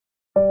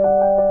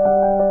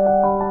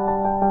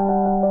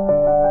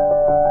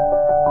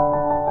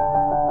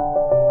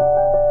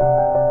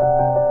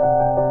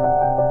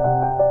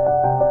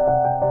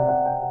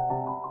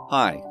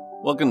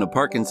Welcome to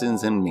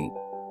Parkinson's and Me.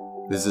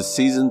 This is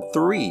Season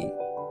 3,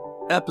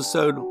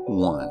 Episode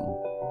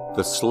 1,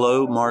 The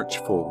Slow March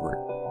Forward.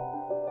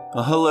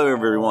 Well, hello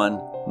everyone,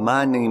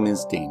 my name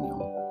is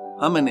Daniel.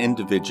 I'm an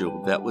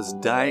individual that was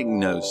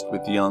diagnosed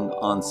with young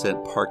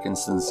onset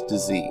Parkinson's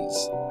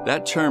disease.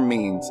 That term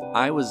means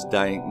I was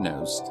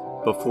diagnosed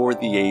before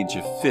the age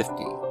of 50.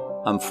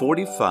 I'm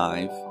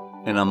 45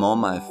 and I'm on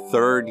my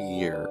third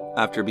year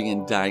after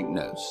being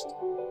diagnosed.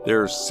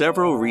 There are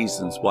several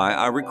reasons why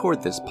I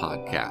record this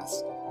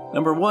podcast.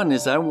 Number one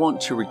is I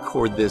want to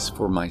record this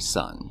for my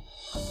son.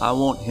 I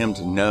want him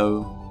to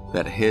know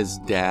that his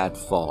dad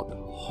fought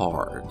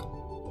hard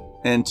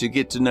and to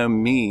get to know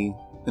me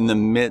in the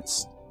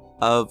midst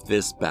of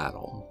this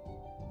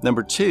battle.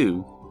 Number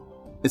two,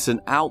 it's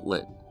an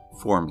outlet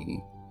for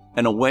me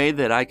and a way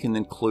that I can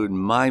include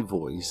my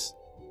voice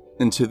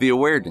into the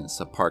awareness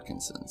of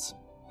Parkinson's.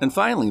 And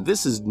finally,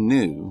 this is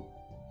new,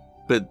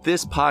 but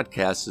this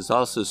podcast has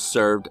also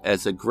served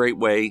as a great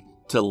way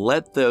to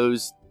let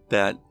those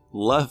that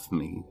love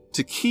me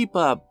to keep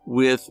up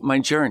with my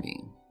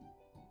journey.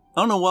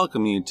 I want to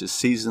welcome you to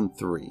Season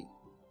 3.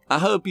 I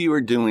hope you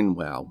are doing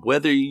well,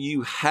 whether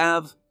you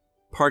have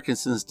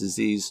Parkinson's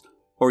disease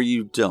or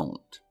you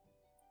don't.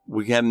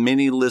 We have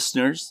many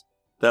listeners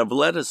that have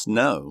let us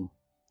know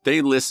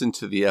they listen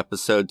to the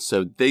episode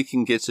so they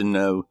can get to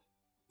know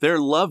their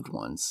loved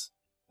ones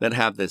that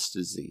have this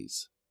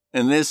disease.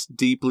 And this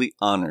deeply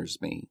honors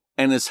me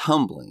and is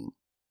humbling.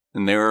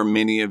 And there are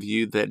many of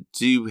you that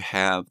do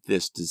have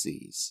this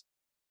disease.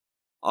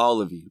 All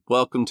of you,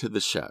 welcome to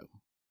the show.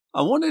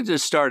 I wanted to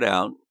start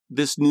out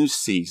this new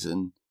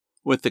season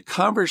with a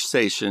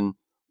conversation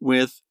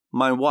with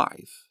my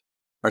wife.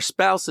 Our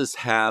spouses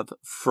have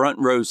front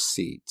row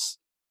seats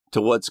to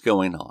what's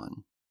going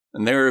on.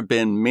 And there have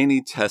been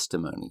many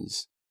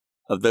testimonies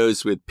of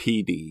those with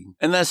PD.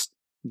 And that's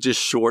just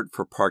short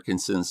for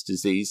Parkinson's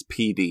disease,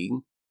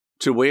 PD.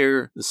 To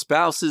where the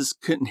spouses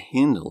couldn't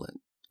handle it,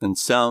 and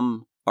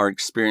some are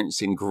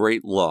experiencing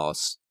great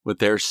loss with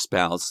their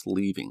spouse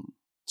leaving.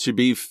 To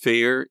be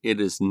fair, it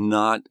is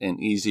not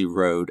an easy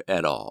road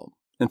at all.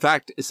 In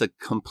fact, it's a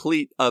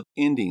complete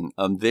upending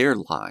of their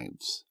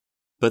lives.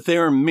 But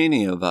there are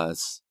many of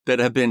us that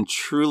have been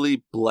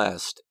truly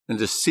blessed, and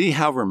to see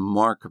how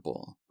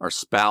remarkable our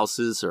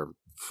spouses or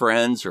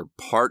friends or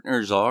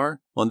partners are,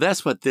 well,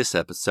 that's what this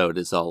episode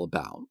is all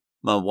about.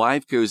 My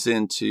wife goes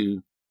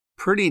into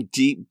pretty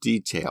deep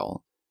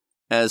detail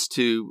as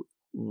to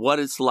what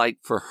it's like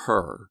for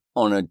her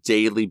on a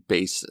daily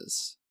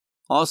basis.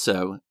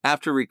 Also,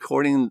 after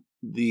recording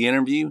the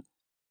interview,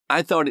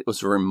 I thought it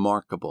was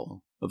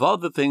remarkable of all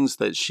the things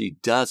that she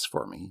does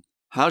for me,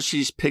 how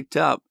she's picked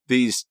up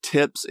these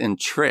tips and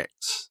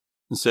tricks.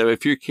 And so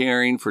if you're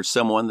caring for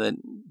someone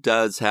that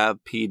does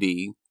have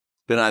PD,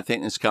 then I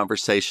think this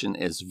conversation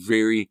is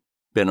very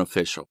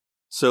beneficial.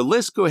 So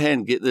let's go ahead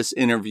and get this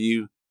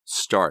interview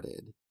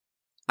started.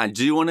 I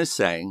do want to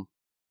say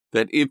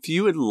that if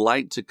you would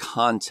like to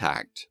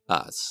contact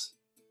us,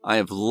 I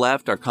have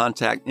left our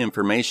contact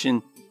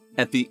information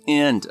at the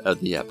end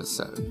of the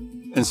episode.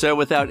 And so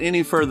without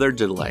any further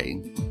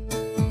delay,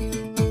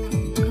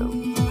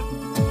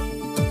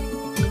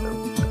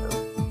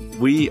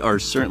 we are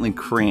certainly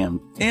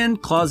crammed in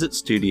Closet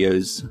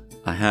Studios.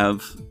 I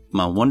have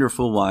my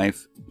wonderful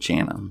wife,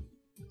 Jana.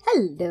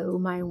 Hello,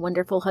 my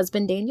wonderful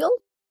husband, Daniel.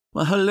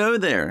 Well, hello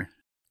there.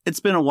 It's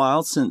been a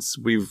while since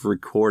we've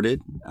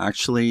recorded.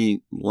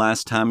 Actually,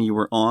 last time you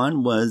were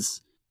on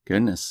was,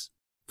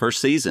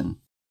 first season.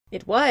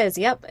 It was,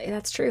 yep,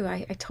 that's true.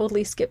 I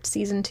totally skipped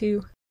season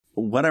 2.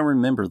 What I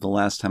remember the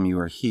last time you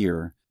were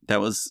here, that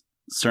was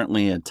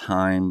certainly a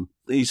time,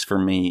 at least for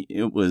me,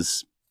 it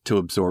was to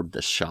absorb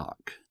the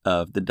shock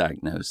of the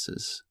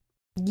diagnosis.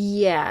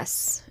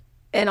 Yes,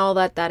 and all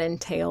that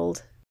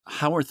entailed.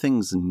 How are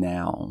things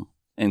now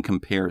in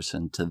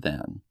comparison to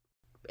then?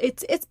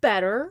 It's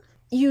better.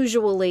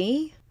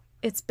 Usually,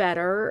 it's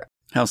better.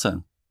 How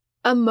so?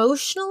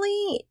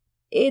 Emotionally,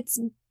 it's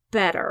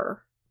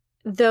better.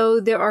 Though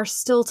there are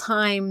still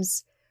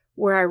times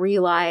where I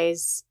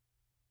realize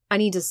I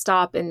need to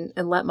stop and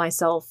let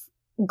myself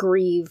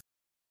grieve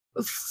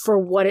for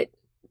what it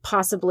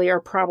possibly or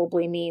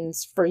probably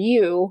means for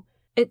you.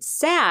 It's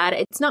sad.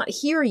 It's not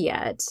here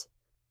yet.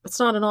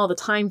 It's not an all the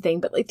time thing.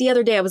 But like the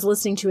other day, I was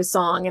listening to a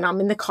song and I'm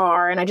in the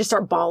car and I just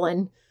start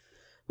bawling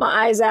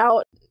my eyes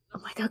out.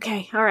 I'm like,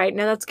 okay, all right,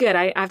 now that's good.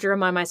 I have to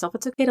remind myself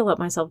it's okay to let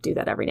myself do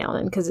that every now and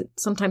then because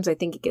sometimes I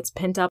think it gets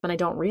pent up and I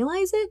don't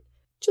realize it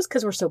just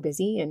because we're so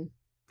busy and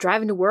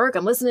driving to work.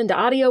 I'm listening to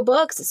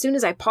audiobooks. As soon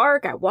as I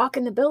park, I walk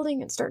in the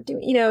building and start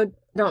doing,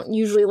 don't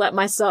usually let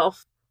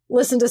myself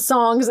listen to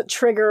songs that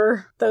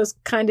trigger those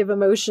kind of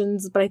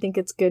emotions, but I think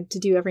it's good to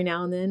do every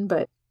now and then.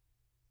 But at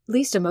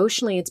least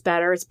emotionally, it's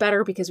better. It's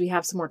better because we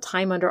have some more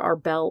time under our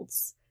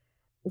belts.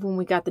 When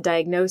we got the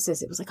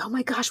diagnosis, it was like, oh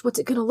my gosh, what's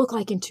it going to look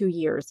like in 2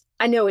 years?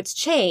 I know it's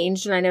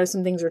changed and I know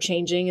some things are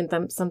changing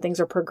and some things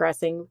are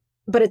progressing,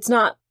 but it's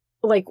not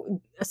like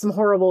some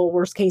horrible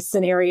worst case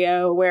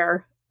scenario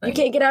where you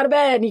can't get out of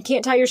bed and you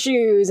can't tie your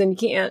shoes and you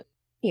can't,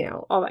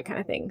 all that kind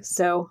of thing.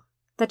 So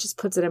that just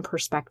puts it in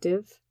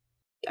perspective.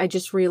 I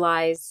just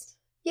realize,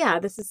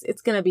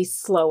 it's going to be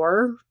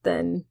slower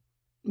than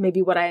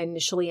maybe what I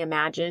initially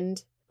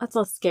imagined. That's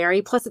less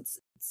scary. Plus, it's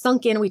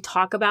sunk in. We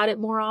talk about it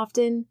more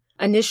often.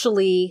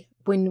 Initially,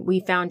 when we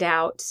found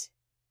out,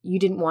 you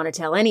didn't want to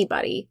tell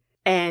anybody.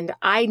 And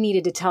I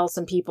needed to tell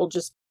some people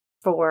just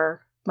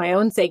for my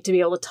own sake to be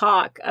able to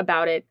talk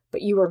about it.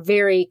 But you were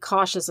very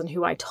cautious on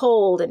who I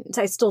told. And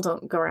I still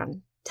don't go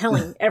around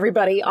telling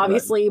everybody,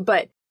 obviously. Right.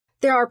 But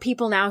there are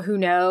people now who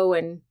know.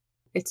 And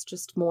it's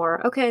just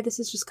more, okay, this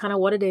is just kind of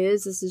what it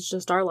is. This is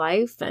just our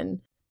life.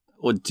 And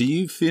well, do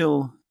you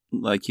feel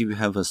like you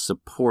have a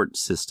support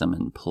system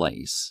in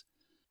place?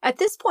 At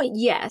this point,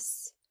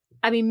 yes.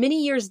 I mean,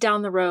 many years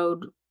down the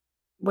road,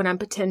 when I'm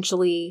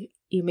potentially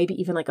maybe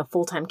even like a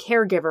full-time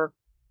caregiver,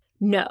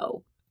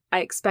 no. I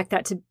expect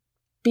that to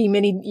be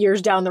many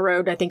years down the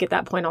road. I think at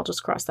that point, I'll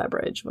just cross that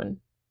bridge when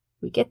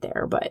we get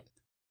there. But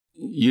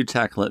you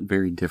tackle it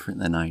very different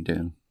than I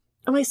do.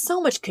 I mean,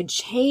 so much could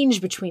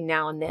change between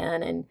now and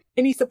then. And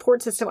any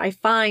support system I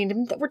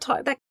find, that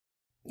that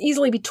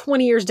easily be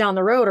 20 years down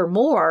the road or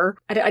more.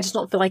 I just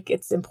don't feel like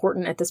it's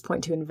important at this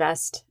point to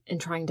invest in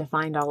trying to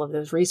find all of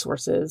those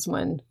resources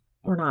when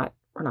we're not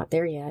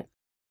there yet.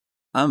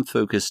 I'm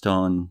focused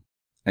on,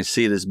 I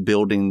see it as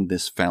building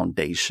this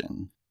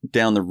foundation.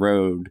 Down the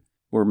road,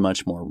 we're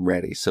much more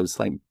ready. So it's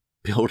like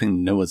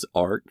building Noah's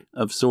Ark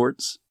of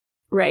sorts.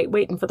 Right,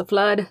 waiting for the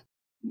flood.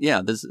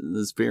 Yeah, this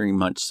very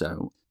much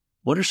so.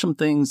 What are some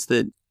things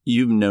that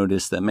you've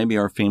noticed that maybe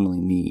our family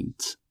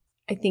needs?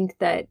 I think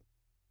that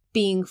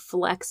being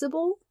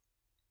flexible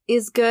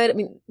is good. I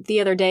mean, the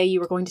other day you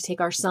were going to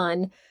take our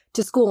son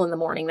to school in the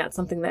morning. That's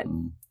something that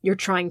you're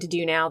trying to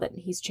do now that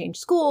he's changed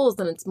schools.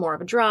 Then it's more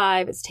of a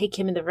drive. It's take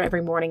him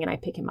every morning and I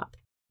pick him up.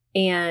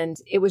 And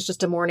it was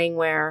just a morning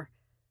where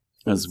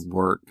it was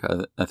work,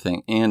 I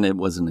think. And it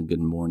wasn't a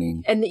good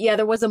morning. And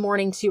there was a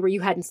morning too where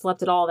you hadn't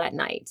slept at all that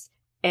night.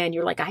 And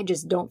you're like, I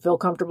just don't feel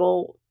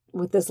comfortable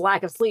with this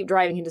lack of sleep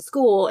driving him to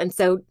school. And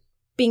so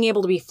being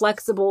able to be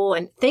flexible,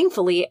 and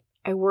thankfully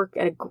I work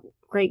at a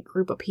great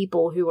group of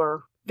people who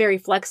are very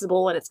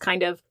flexible, and it's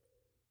kind of,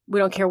 we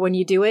don't care when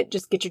you do it,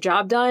 just get your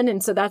job done.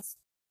 And so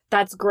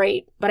that's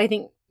great. But I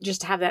think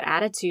just to have that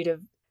attitude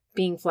of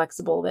being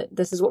flexible, that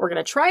this is what we're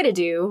going to try to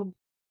do.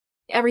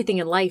 Everything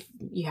in life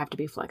you have to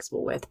be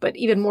flexible with, but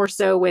even more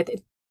so with,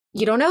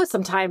 you don't know,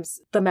 sometimes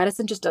the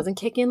medicine just doesn't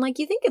kick in like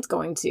you think it's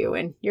going to,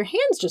 and your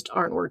hands just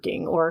aren't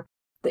working, or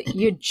that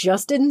you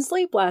just didn't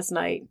sleep last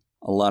night.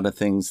 A lot of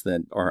things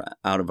that are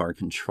out of our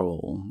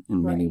control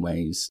in many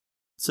ways.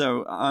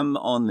 So I'm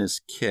on this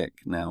kick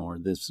now, or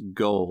this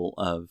goal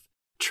of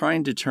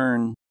trying to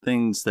turn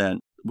things that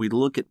we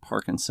look at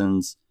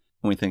Parkinson's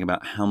and we think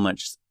about how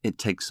much it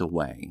takes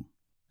away.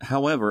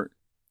 However,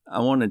 I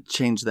want to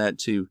change that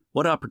to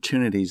what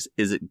opportunities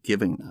is it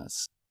giving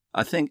us?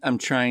 I think I'm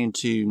trying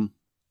to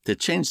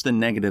change the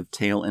negative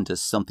tale into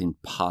something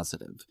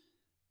positive.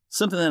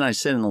 Something that I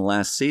said in the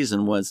last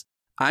season was,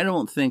 I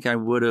don't think I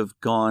would have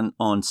gone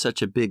on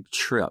such a big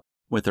trip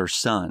with our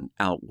son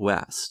out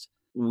west.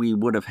 We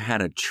would have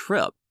had a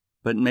trip,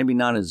 but maybe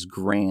not as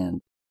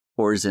grand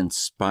or as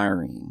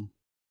inspiring.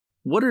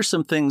 What are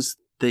some things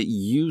that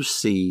you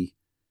see,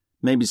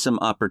 maybe some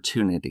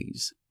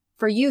opportunities?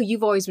 For you,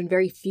 you've always been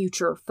very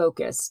future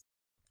focused.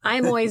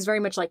 I'm always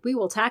very much like, we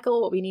will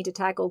tackle what we need to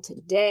tackle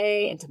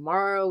today, and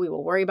tomorrow we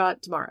will worry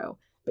about tomorrow.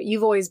 But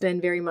you've always been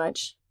very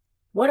much,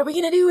 what are we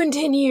going to do in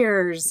 10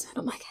 years? And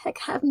I'm like, heck,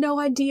 I have no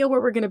idea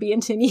where we're going to be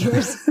in 10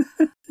 years.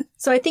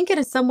 So I think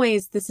in some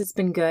ways this has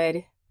been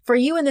good for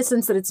you in the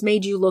sense that it's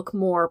made you look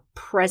more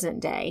present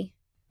day.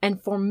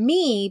 And for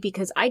me,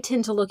 because I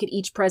tend to look at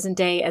each present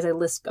day as a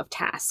list of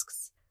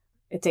tasks.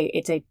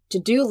 It's a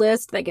to-do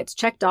list that gets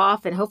checked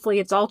off, and hopefully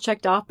it's all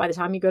checked off by the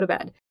time you go to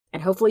bed.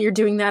 And hopefully you're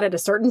doing that at a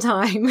certain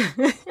time.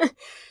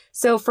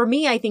 So for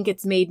me, I think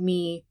it's made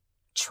me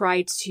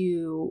try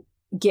to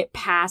get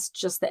past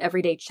just the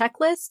everyday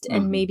checklist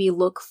and maybe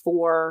look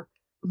for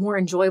more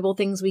enjoyable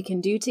things we can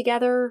do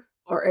together,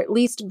 or at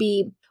least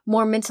be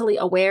more mentally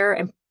aware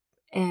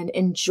and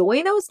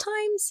enjoy those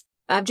times.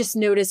 I've just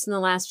noticed in the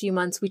last few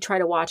months, we try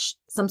to watch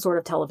some sort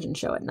of television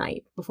show at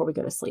night before we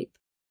go to sleep.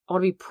 I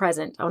want to be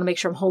present. I want to make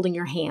sure I'm holding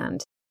your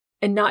hand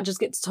and not just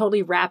get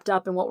totally wrapped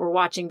up in what we're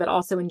watching, but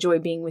also enjoy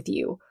being with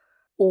you.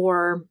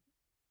 Or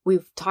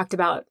we've talked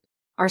about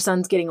our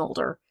son's getting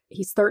older.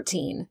 He's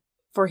 13.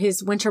 For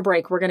his winter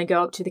break, we're going to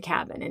go up to the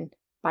cabin, and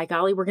by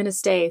golly, we're going to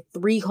stay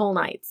 3 whole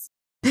nights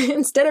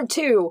instead of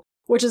 2,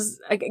 which is,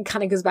 it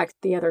kind of goes back to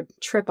the other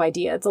trip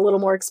idea. It's a little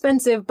more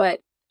expensive, but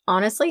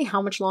honestly,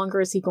 how much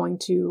longer is he going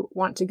to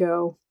want to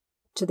go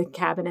to the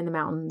cabin in the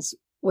mountains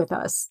with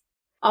us?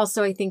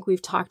 Also, I think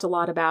we've talked a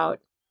lot about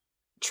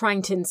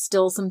trying to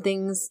instill some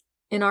things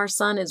in our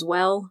son as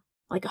well,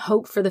 like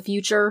hope for the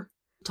future.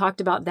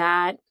 Talked about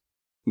that.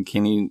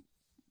 Can you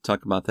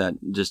talk about that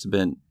just a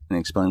bit and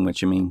explain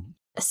what you mean?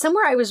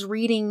 Somewhere I was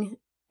reading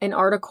an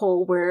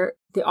article where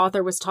the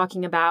author was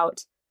talking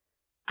about,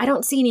 I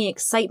don't see any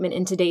excitement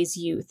in today's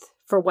youth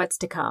for what's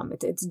to come.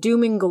 It's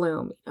doom and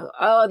gloom.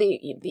 Oh,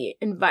 the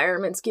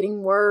environment's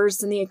getting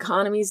worse and the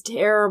economy's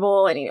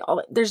terrible, and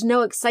there's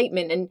no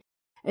excitement.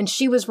 And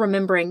she was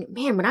remembering,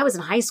 man, when I was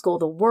in high school,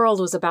 the world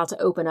was about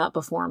to open up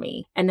before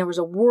me, and there was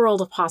a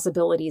world of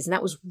possibilities, and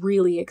that was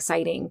really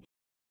exciting.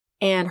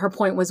 And her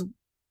point was,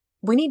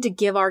 we need to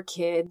give our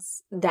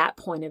kids that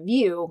point of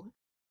view.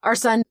 Our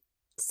son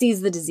sees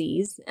the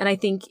disease, and I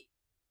think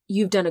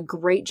you've done a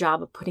great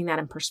job of putting that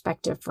in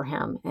perspective for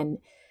him. And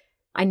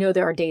I know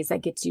there are days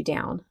that gets you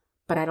down,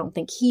 but I don't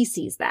think he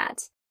sees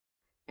that.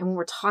 And when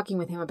we're talking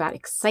with him about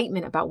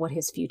excitement about what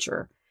his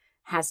future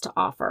has to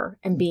offer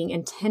and being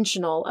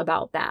intentional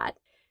about that,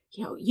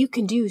 you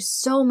can do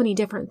so many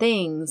different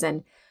things,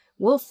 and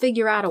we'll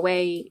figure out a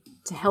way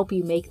to help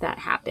you make that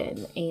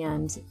happen.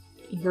 And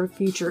your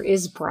future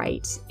is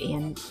bright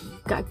and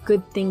got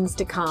good things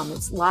to come.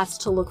 It's lots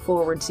to look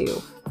forward to.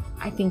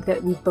 I think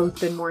that we've both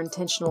been more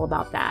intentional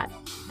about that,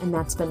 and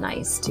that's been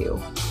nice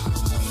too.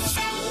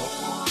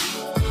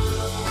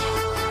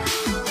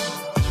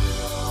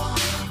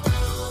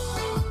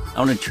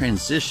 I want to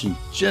transition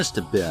just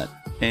a bit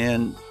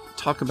and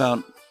talk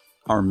about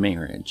our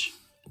marriage.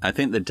 I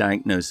think the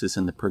diagnosis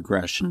and the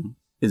progression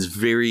is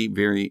very,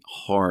 very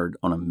hard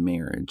on a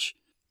marriage.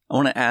 I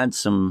want to add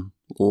some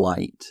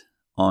light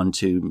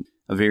onto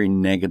a very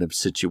negative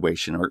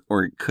situation,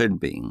 or it could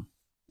be.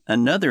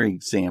 Another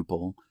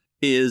example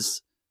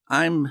is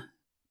I'm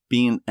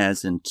being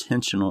as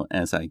intentional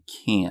as I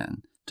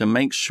can to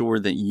make sure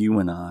that you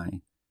and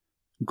I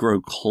grow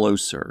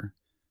closer,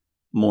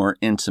 more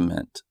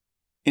intimate,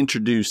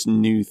 introduce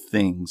new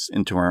things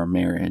into our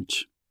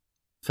marriage.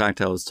 In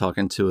fact, I was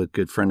talking to a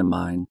good friend of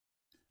mine.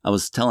 I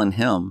was telling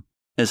him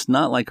it's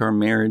not like our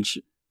marriage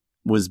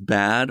was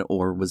bad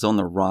or was on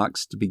the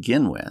rocks to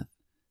begin with.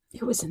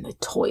 It was in the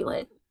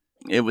toilet.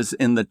 It was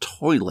in the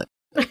toilet.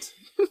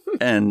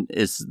 And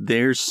it's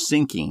there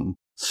sinking,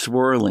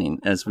 swirling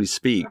as we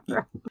speak.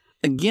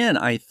 Again,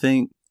 I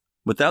think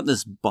without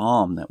this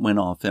bomb that went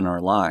off in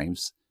our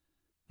lives,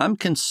 I'm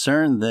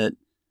concerned that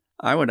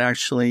I would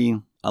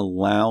actually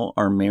allow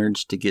our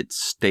marriage to get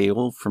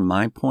stale from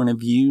my point of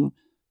view.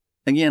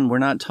 Again, we're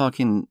not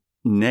talking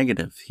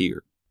negative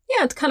here.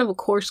 Yeah, it's kind of a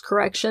course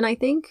correction, I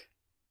think.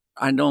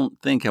 I don't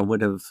think I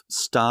would have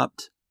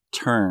stopped,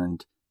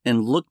 turned,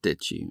 and looked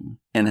at you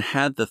and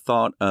had the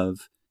thought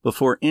of,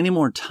 before any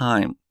more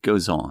time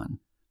goes on,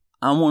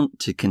 I want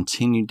to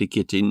continue to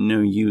get to know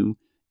you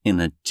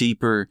in a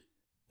deeper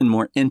and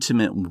more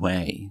intimate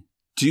way.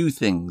 Do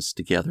things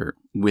together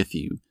with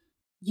you.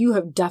 You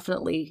have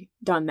definitely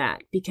done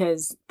that,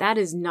 because that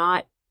is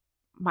not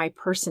my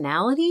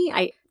personality.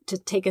 To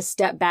take a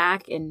step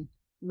back and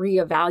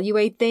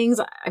reevaluate things.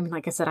 I mean,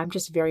 like I said, I'm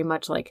just very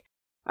much like,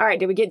 all right,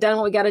 did we get done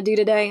what we got to do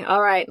today?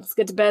 All right, let's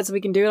get to bed so we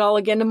can do it all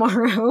again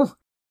tomorrow.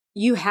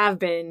 You have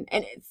been,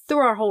 and through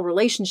our whole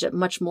relationship,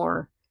 much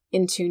more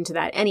in tune to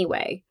that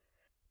anyway.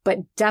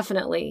 But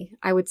definitely,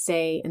 I would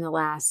say in the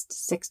last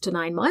 6 to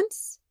 9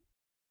 months,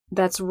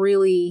 that's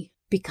really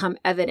become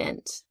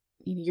evident.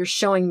 You're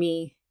showing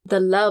me the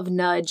Love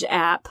Nudge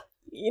app.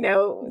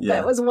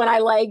 That was what I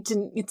liked.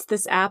 And it's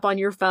this app on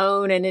your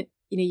phone, and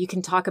you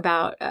can talk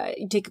about,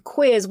 you take a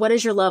quiz, what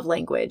is your love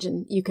language?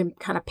 And you can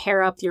kind of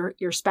pair up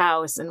your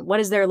spouse and what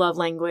is their love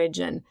language.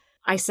 And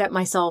I set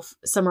myself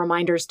some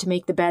reminders to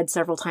make the bed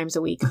several times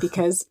a week,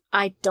 because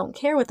I don't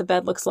care what the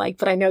bed looks like,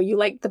 but I know you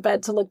like the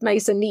bed to look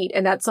nice and neat.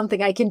 And that's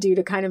something I can do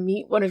to kind of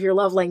meet one of your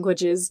love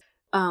languages.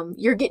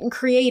 You're getting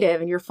creative,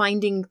 and you're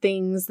finding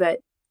things that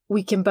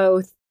we can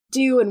both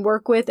do and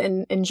work with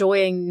and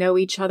enjoy and know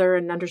each other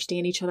and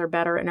understand each other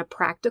better in a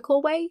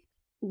practical way,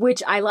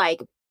 which I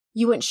like.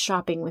 You went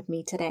shopping with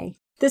me today.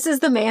 This is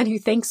the man who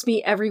thanks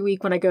me every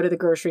week when I go to the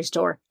grocery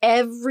store.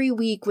 Every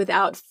week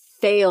without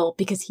fail,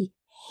 because he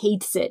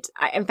hates it.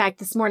 In fact,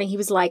 this morning he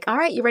was like, all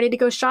right, you ready to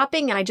go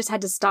shopping? And I just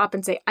had to stop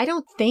and say, I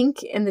don't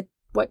think in the,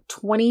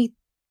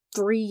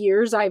 23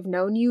 years I've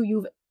known you,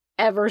 you've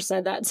ever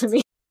said that to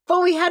me.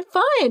 But we had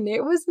fun.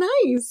 It was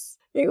nice.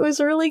 It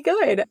was really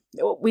good.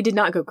 We did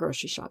not go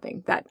grocery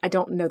shopping. That I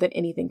don't know that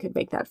anything could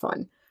make that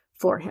fun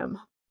for him.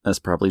 That's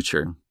probably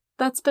true.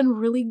 That's been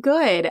really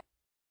good.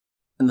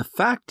 And the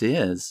fact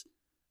is,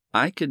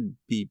 I could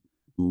be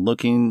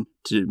looking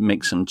to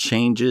make some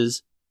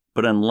changes,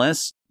 but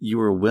unless you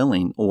were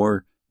willing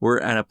or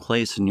were at a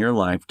place in your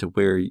life to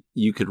where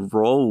you could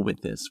roll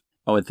with this,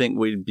 I would think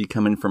we'd be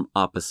coming from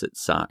opposite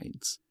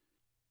sides.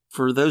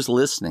 For those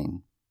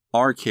listening,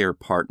 our care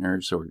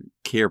partners or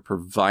care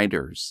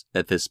providers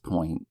at this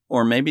point,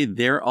 or maybe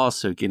they're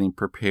also getting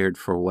prepared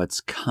for what's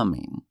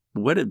coming.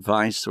 What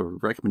advice or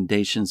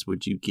recommendations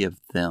would you give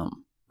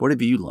them? What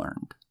have you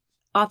learned?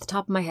 Off the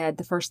top of my head,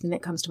 the first thing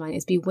that comes to mind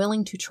is be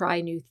willing to try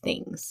new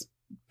things,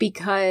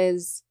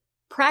 because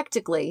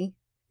practically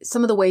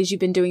some of the ways you've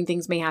been doing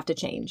things may have to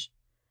change.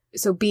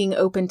 So being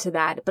open to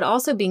that, but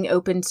also being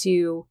open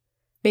to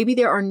maybe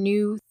there are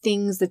new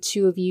things the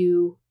two of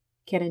you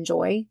can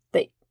enjoy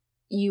that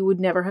you would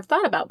never have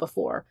thought about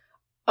before.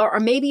 Or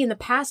maybe in the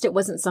past, it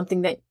wasn't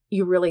something that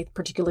you really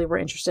particularly were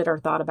interested or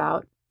thought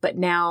about, but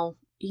now,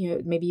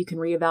 maybe you can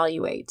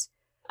reevaluate.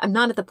 I'm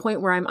not at the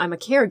point where I'm a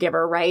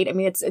caregiver, right? I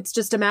mean, it's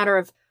just a matter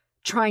of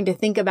trying to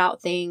think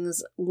about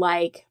things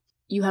like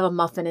you have a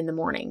muffin in the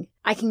morning.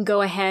 I can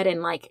go ahead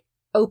and like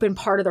open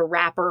part of the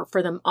wrapper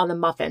for them on the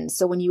muffin.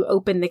 So when you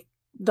open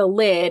the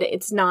lid,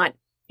 it's not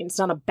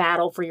a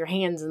battle for your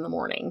hands in the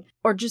morning.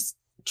 Or just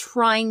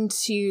trying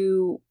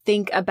to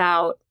think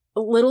about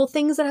little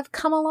things that have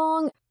come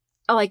along.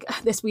 Like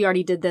this, we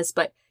already did this,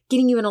 but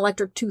getting you an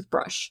electric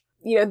toothbrush.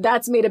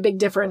 That's made a big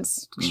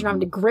difference. You're not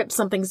having to grip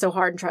something so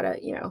hard and try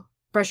to,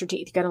 brush your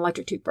teeth. You got an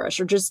electric toothbrush.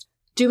 Or just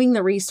doing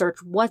the research,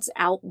 what's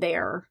out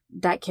there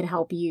that can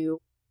help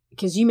you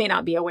because you may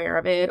not be aware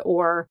of it.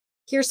 Or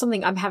here's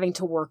something I'm having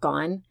to work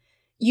on.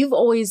 You've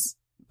always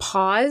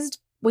paused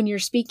when you're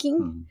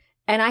speaking.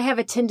 And I have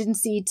a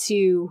tendency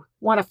to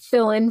want to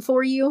fill in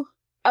for you.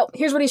 Oh,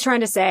 here's what he's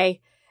trying to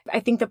say. I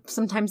think that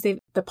sometimes the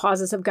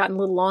pauses have gotten a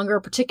little longer,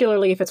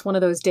 particularly if it's one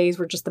of those days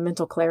where just the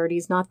mental clarity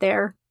is not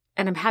there.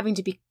 And I'm having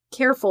to be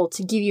careful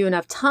to give you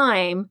enough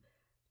time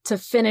to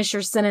finish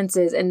your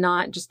sentences and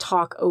not just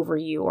talk over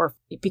you, or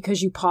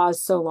because you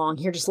paused so long,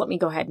 here, just let me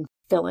go ahead and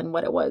fill in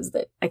what it was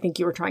that I think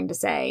you were trying to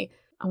say.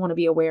 I want to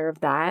be aware of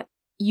that.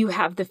 You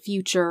have the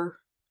future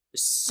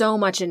so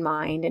much in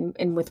mind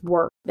and with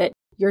work that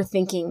you're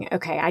thinking,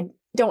 okay, I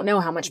don't know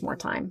how much more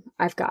time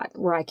I've got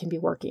where I can be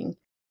working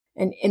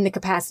and in the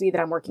capacity that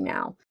I'm working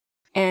now.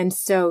 And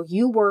so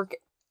you work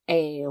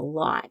a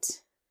lot.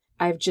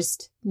 I've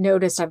just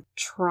noticed I'm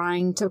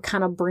trying to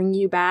kind of bring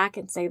you back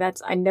and say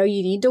I know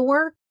you need to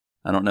work.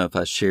 I don't know if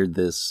I shared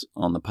this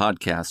on the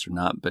podcast or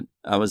not, but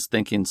I was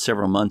thinking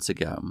several months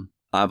ago,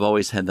 I've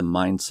always had the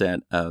mindset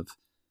of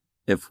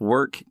if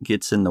work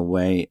gets in the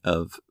way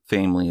of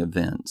family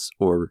events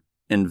or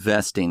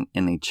investing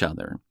in each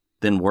other,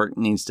 then work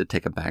needs to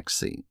take a back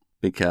seat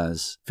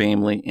because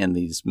family and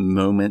these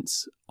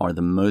moments are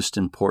the most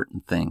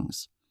important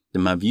things.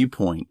 And my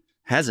viewpoint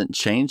hasn't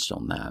changed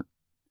on that.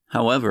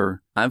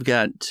 However, I've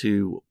got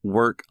to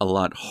work a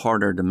lot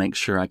harder to make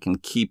sure I can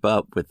keep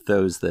up with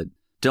those that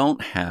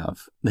don't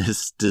have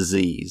this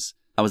disease.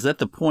 I was at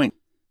the point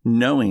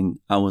knowing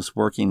I was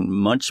working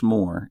much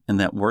more and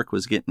that work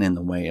was getting in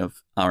the way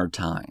of our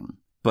time.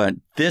 But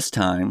this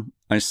time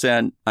I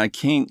said, I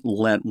can't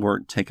let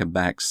work take a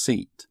back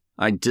seat.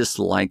 I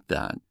dislike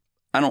that.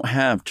 I don't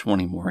have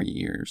 20 more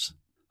years.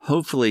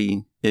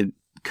 Hopefully it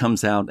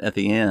comes out at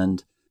the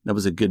end that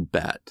was a good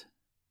bet.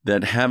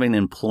 That having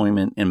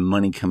employment and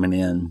money coming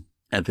in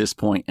at this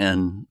point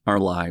in our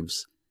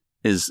lives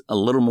is a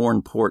little more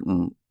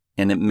important,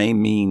 and it may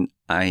mean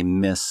I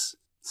miss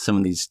some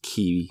of these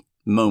key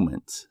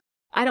moments.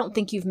 I don't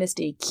think you've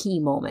missed any key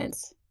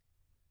moments.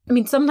 I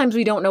mean, sometimes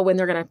we don't know when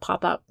they're going to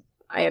pop up.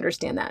 I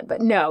understand that. But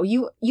no,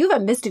 you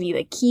haven't missed any of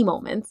the key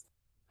moments.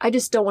 I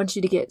just don't want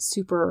you to get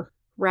super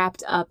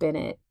wrapped up in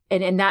it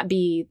and that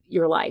be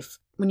your life.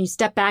 When you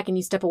step back and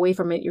you step away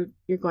from it,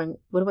 you're going,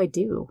 what do I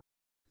do?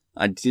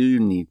 I do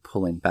need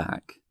pulling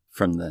back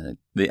from the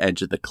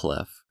edge of the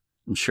cliff.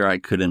 I'm sure I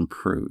could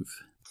improve.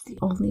 It's the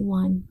only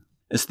one.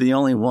 It's the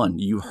only one.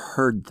 You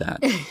heard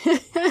that.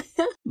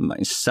 My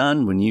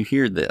son, when you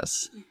hear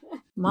this.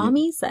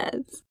 Mommy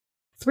says.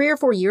 3 or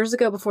 4 years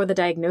ago before the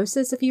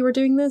diagnosis, if you were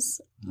doing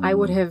this, I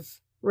would have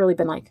really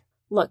been like,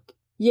 look,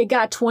 you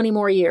got 20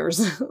 more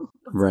years.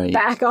 Right.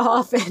 Back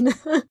off.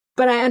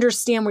 But I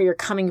understand where you're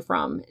coming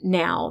from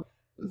now.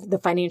 The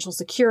financial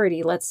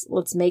security,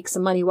 let's make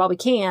some money while we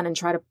can and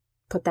try to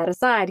put that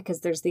aside because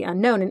there's the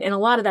unknown. And a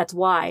lot of that's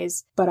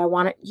wise, but I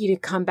want you to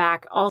come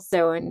back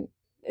also. And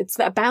it's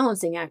that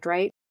balancing act,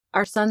 right?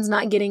 Our son's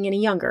not getting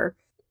any younger.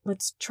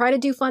 Let's try to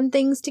do fun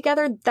things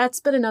together. That's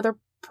been another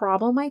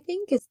problem, I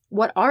think, is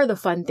what are the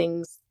fun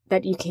things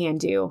that you can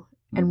do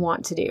and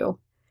want to do?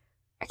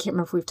 I can't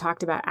remember if we've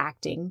talked about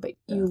acting, but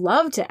you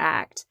love to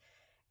act.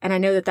 And I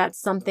know that that's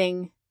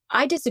something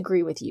I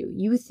disagree with you.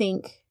 You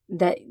think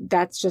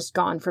that's just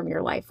gone from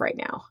your life right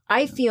now.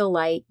 I feel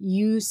like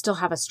you still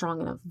have a strong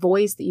enough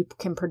voice that you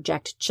can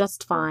project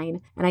just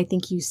fine. And I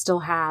think you still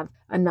have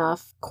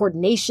enough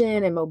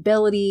coordination and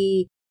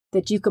mobility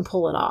that you can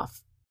pull it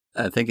off.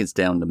 I think it's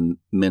down to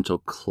mental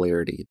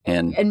clarity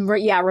and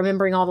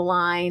remembering all the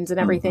lines and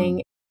everything.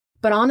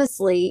 Mm-hmm. But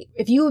honestly,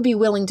 if you would be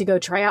willing to go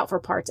try out for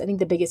parts, I think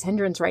the biggest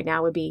hindrance right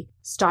now would be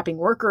stopping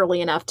work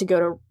early enough to go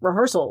to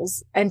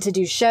rehearsals and to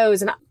do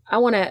shows. And I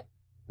want to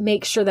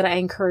make sure that I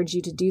encourage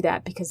you to do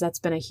that because that's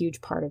been a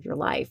huge part of your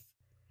life.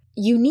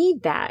 You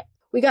need that.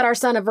 We got our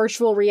son a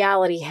virtual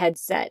reality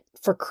headset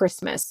for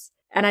Christmas.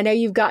 And I know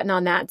you've gotten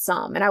on that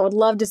some. And I would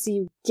love to see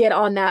you get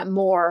on that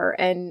more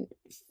and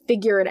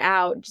figure it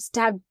out. Just to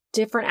have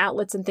different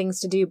outlets and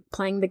things to do.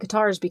 Playing the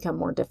guitar has become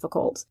more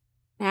difficult.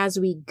 As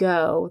we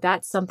go,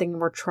 that's something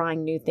we're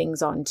trying new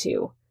things on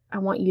too. I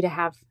want you to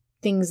have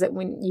things that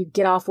when you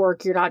get off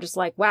work, you're not just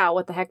like, wow,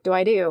 what the heck do?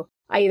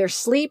 I either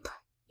sleep,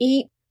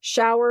 eat,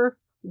 shower,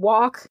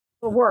 walk,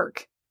 or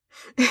work.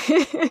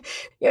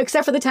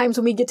 Except for the times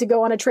when we get to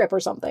go on a trip or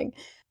something.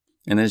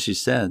 And as you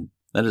said,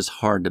 that is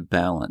hard to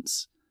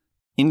balance.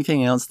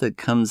 Anything else that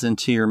comes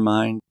into your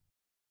mind?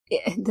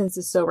 This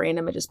is so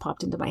random. It just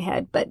popped into my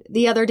head. But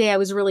the other day I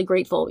was really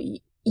grateful.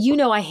 You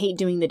know I hate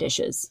doing the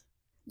dishes.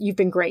 You've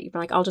been great. You've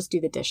been like, I'll just do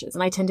the dishes.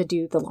 And I tend to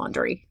do the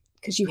laundry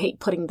because you hate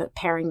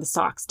pairing the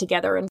socks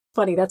together. And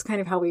funny, that's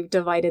kind of how we've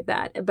divided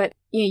that. But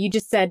you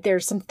just said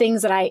there's some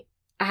things that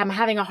I'm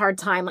having a hard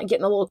time, like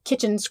getting a little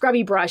kitchen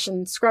scrubby brush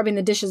and scrubbing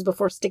the dishes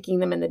before sticking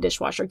them in the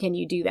dishwasher. Can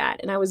you do that?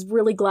 And I was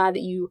really glad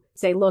that you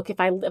say, look, if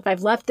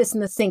I've left this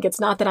in the sink, it's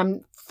not that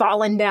I'm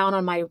falling down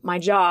on my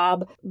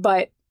job,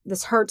 but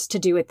this hurts to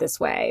do it this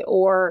way,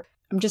 or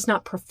I'm just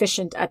not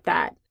proficient at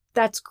that.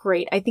 That's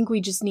great. I think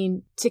we just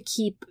need to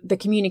keep the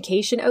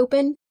communication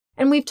open.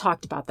 And we've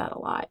talked about that a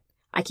lot.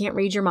 I can't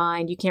read your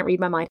mind. You can't read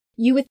my mind.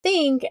 You would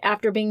think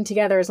after being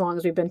together as long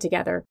as we've been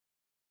together,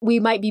 we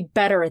might be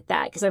better at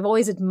that, because I've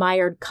always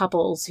admired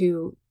couples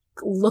who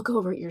look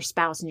over at your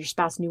spouse and your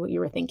spouse knew what you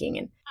were thinking.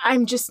 And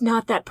I'm just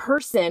not that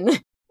person.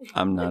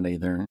 I'm not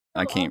either.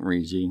 I can't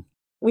read you.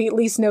 We at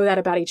least know that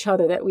about each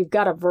other, that we've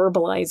got to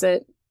verbalize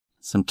it.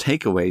 Some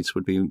takeaways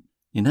would be,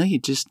 you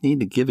just need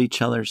to give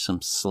each other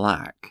some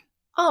slack.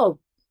 Oh,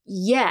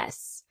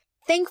 yes.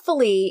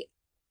 Thankfully,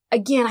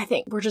 again, I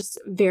think we're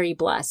just very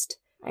blessed.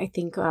 I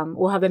think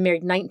we'll have been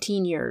married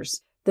 19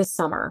 years this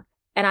summer.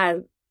 And I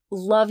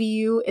love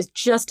you as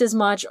just as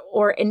much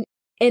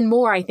and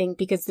more, I think,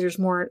 because there's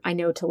more I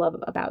know to love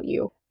about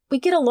you. We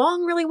get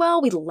along really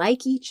well. We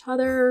like each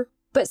other.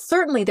 But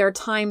certainly there are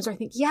times where I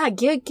think, yeah,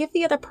 give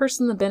the other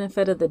person the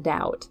benefit of the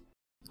doubt.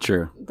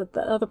 True. That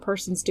the other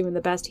person's doing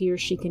the best he or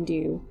she can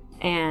do.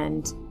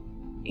 And,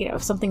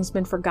 if something's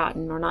been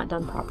forgotten or not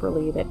done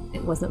properly, that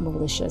it wasn't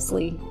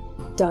maliciously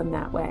done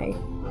that way.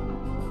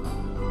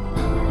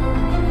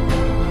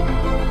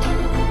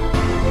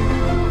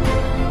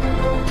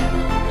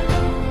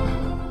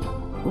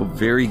 Well,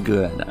 very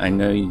good. I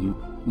know you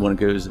want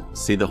to go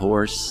see the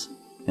horse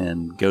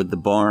and go to the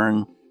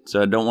barn,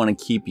 so I don't want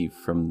to keep you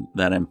from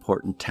that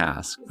important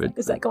task. But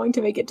is that going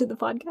to make it to the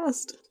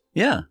podcast?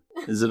 Yeah.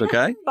 Is it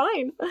okay?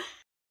 Fine.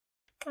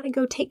 Gotta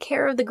go take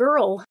care of the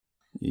girl.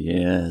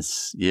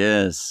 Yes.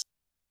 You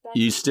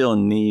still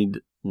need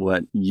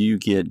what you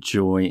get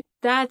joy.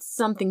 That's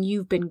something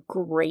you've been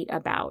great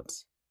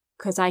about,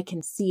 because I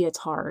can see it's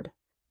hard.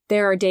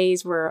 There are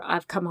days where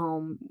I've come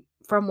home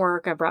from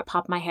work, I've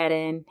popped my head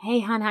in, hey,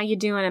 hon, how you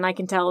doing? And I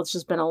can tell it's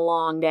just been a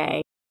long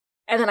day.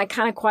 And then I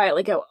kind of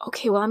quietly go,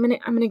 okay, well, I'm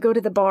gonna go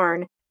to the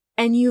barn.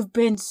 And you've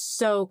been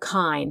so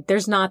kind.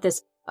 There's not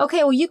this,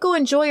 okay, well, you go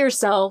enjoy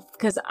yourself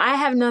because I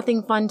have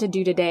nothing fun to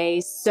do today,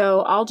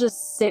 so I'll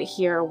just sit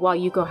here while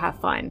you go have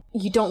fun.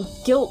 You don't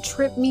guilt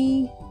trip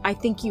me. I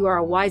think you are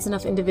a wise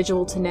enough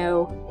individual to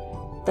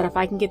know that if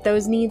I can get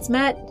those needs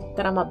met,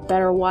 that I'm a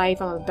better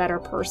wife, I'm a better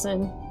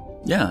person.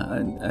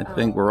 Yeah, I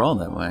think we're all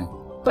that way.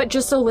 But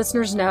just so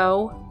listeners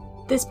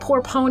know, this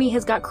poor pony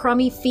has got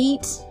crummy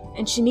feet,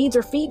 and she needs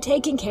her feet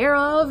taken care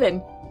of,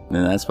 and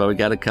that's why we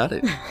got to cut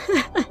it.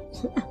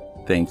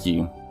 Thank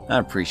you. I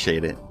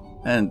appreciate it.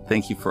 And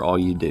thank you for all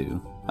you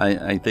do.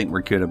 I think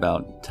we're good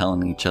about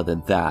telling each other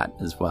that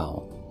as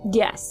well.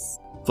 Yes.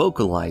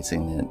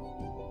 Vocalizing it.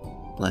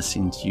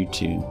 Blessings, you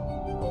too.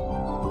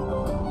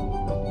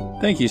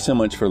 Thank you so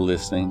much for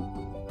listening.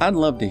 I'd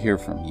love to hear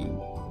from you.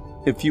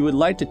 If you would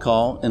like to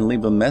call and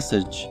leave a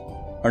message,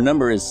 our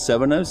number is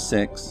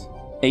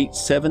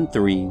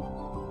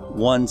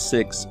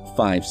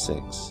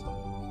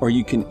 706-873-1656. Or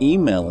you can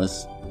email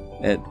us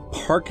at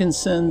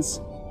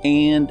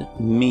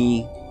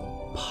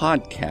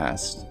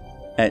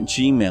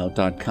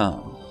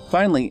parkinsonsandmepodcast@gmail.com.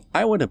 Finally,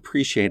 I would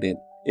appreciate it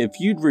if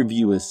you'd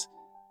review us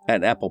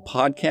at Apple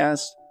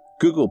Podcasts,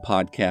 Google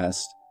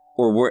Podcasts,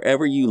 or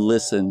wherever you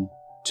listen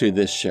to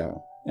this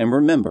show. And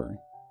remember,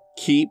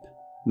 keep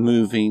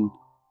moving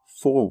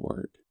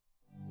forward.